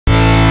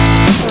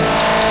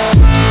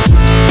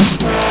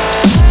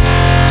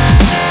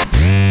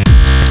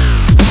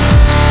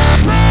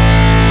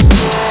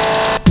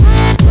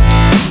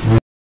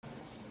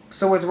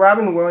So with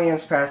Robin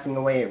Williams passing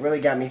away, it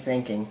really got me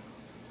thinking.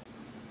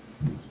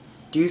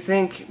 Do you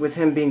think with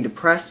him being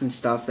depressed and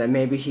stuff that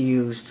maybe he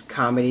used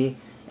comedy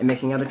and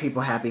making other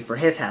people happy for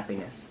his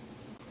happiness?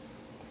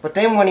 But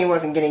then when he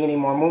wasn't getting any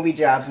more movie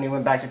jobs and he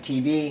went back to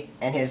TV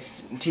and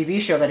his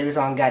TV show that he was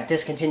on got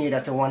discontinued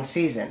after one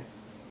season,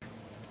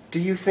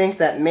 do you think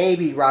that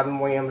maybe Robin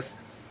Williams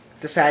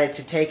decided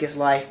to take his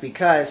life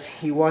because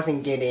he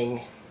wasn't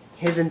getting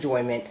his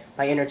enjoyment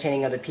by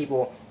entertaining other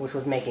people, which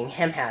was making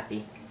him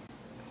happy?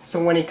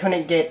 So when he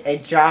couldn't get a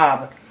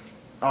job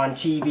on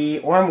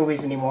TV or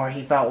movies anymore,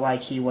 he felt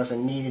like he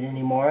wasn't needed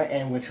anymore,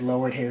 and which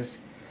lowered his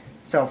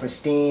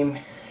self-esteem,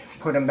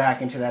 put him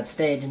back into that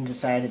stage, and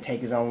decided to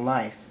take his own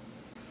life.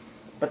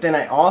 But then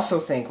I also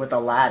think with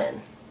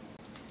Aladdin,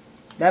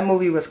 that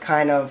movie was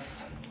kind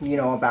of,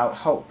 about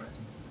hope.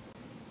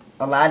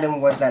 Aladdin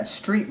was that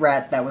street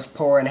rat that was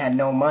poor and had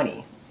no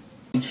money.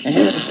 I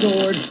have a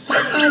sword,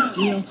 I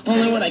steal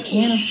only what I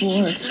can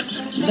afford.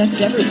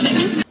 That's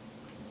everything.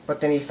 But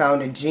then he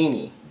found a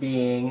genie,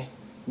 being,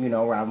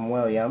 Robin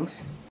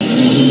Williams.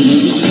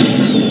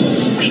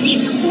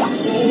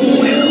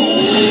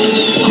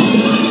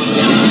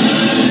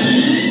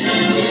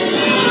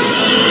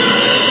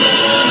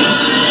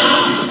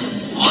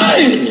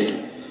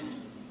 Hey!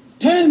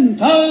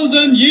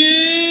 10,000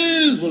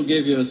 years will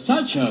give you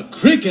such a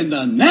crick in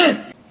the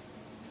neck.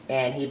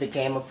 And he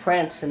became a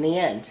prince in the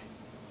end.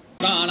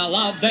 Gonna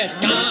love this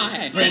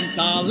guy, Prince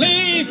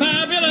Ali,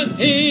 fabulous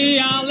he,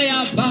 Ali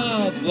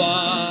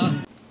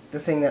Ababa. The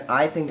thing that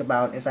I think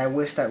about is I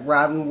wish that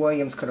Robin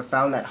Williams could have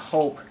found that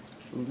hope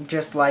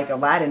just like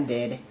Aladdin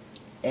did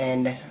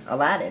in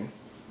Aladdin.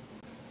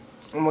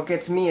 And what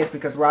gets me is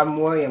because Robin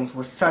Williams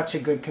was such a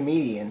good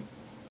comedian.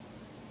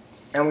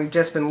 And we've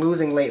just been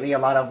losing lately a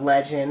lot of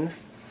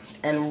legends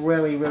and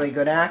really, really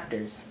good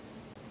actors.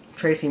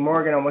 Tracy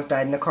Morgan almost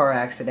died in a car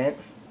accident.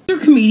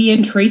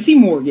 Comedian Tracy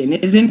Morgan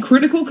is in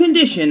critical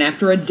condition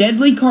after a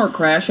deadly car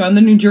crash on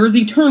the New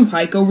Jersey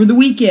Turnpike over the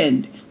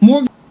weekend.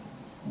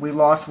 We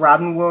lost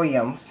Robin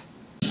Williams.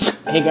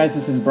 Hey guys,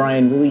 this is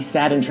Brian. Really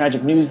sad and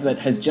tragic news that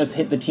has just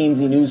hit the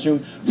TMZ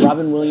newsroom.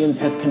 Robin Williams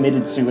has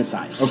committed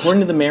suicide. According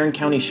to the Marin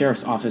County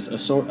Sheriff's Office,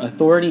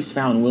 authorities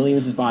found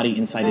Williams' body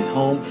inside his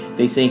home.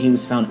 They say he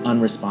was found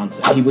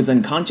unresponsive. He was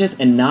unconscious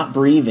and not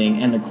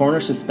breathing, and the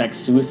coroner suspects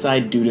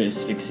suicide due to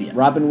asphyxia.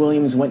 Robin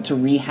Williams went to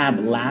rehab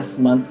last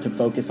month to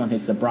focus on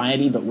his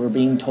sobriety, but we're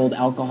being told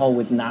alcohol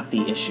was not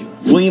the issue.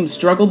 Williams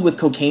struggled with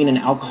cocaine and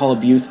alcohol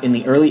abuse in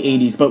the early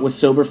 80s, but was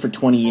sober for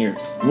 20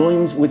 years.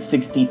 Williams was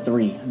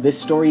 63. This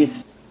story is...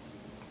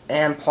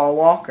 And Paul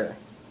Walker.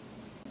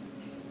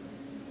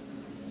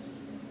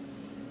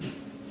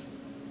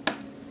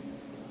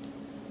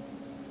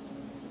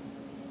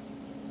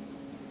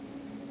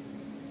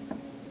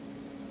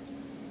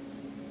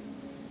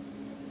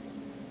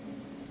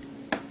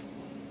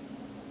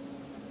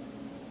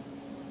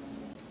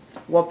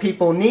 What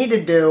people need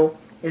to do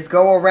is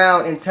go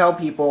around and tell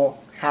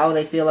people how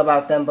they feel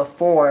about them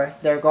before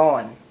they're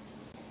gone.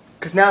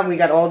 Because now we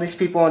got all these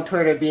people on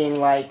Twitter being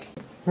like,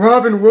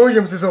 Robin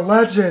Williams is a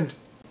legend.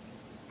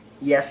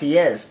 Yes, he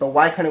is, but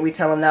why couldn't we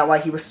tell him that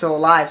while he was still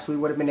alive so we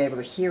would have been able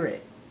to hear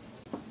it?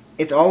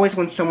 It's always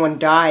when someone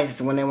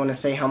dies when they want to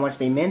say how much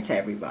they meant to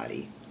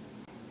everybody.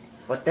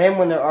 But then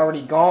when they're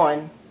already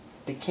gone,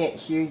 they can't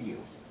hear you.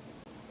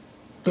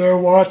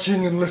 They're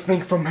watching and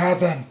listening from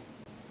heaven.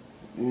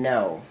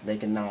 No, they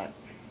cannot.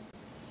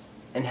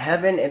 In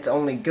heaven, it's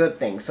only good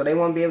things, so they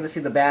won't be able to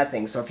see the bad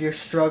things. So if you're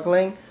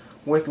struggling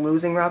with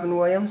losing Robin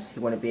Williams, he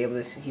wouldn't be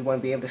able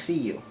to see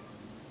you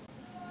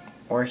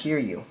or hear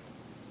you.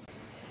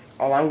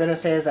 All I'm gonna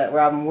say is that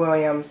Robin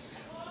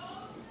Williams,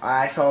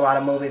 I saw a lot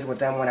of movies with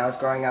them when I was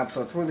growing up,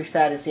 so it's really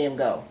sad to see him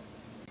go.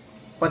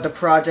 But the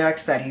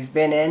projects that he's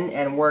been in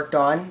and worked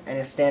on and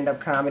his stand-up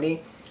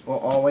comedy will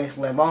always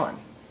live on.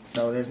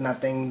 So there's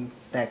nothing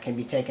that can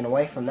be taken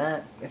away from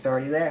that. It's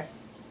already there.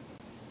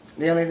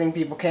 The only thing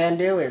people can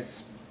do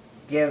is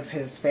give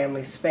his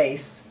family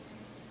space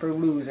for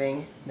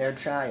losing their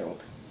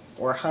child,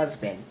 or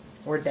husband,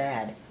 or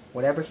dad,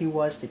 whatever he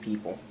was to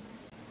people.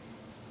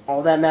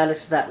 All that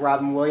matters is that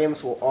Robin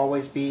Williams will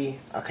always be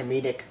a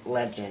comedic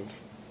legend.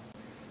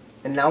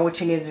 And now what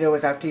you need to do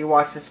is, after you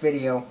watch this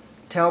video,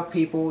 tell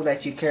people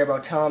that you care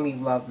about, tell them you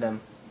love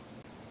them.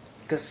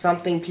 Because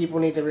something people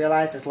need to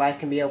realize is life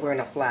can be over in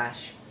a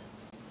flash.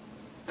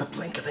 The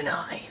blink of an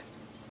eye.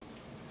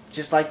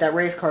 Just like that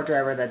race car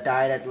driver that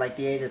died at like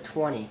the age of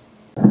 20.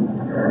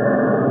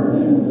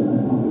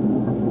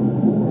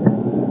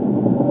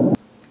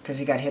 Because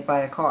he got hit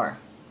by a car.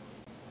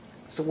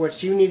 So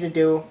what you need to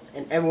do,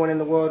 and everyone in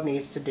the world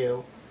needs to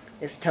do,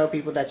 is tell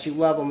people that you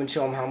love them and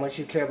show them how much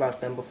you care about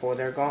them before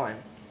they're gone.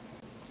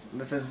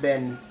 This has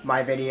been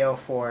my video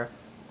for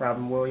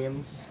Robin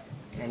Williams,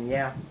 and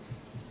yeah.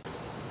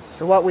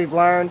 So what we've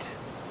learned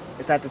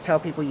is that to tell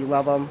people you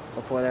love them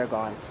before they're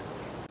gone.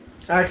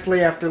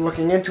 Actually, after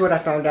looking into it, I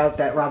found out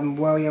that Robin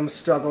Williams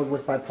struggled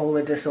with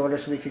bipolar disorder,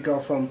 so he could go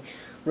from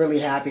really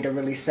happy to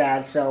really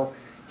sad. So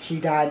he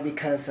died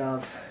because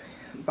of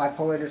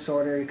bipolar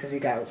disorder, because he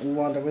got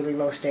one of the really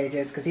low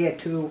stages, because he had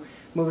 2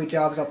 movie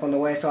jobs up on the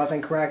way, so I was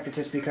incorrect. It's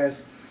just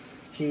because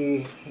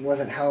he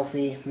wasn't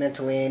healthy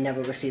mentally and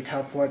never received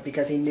help for it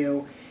because he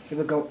knew it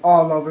would go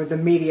all over the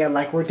media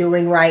like we're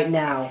doing right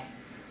now.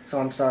 So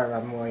I'm sorry,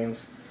 Robin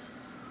Williams.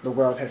 The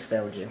world has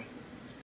failed you.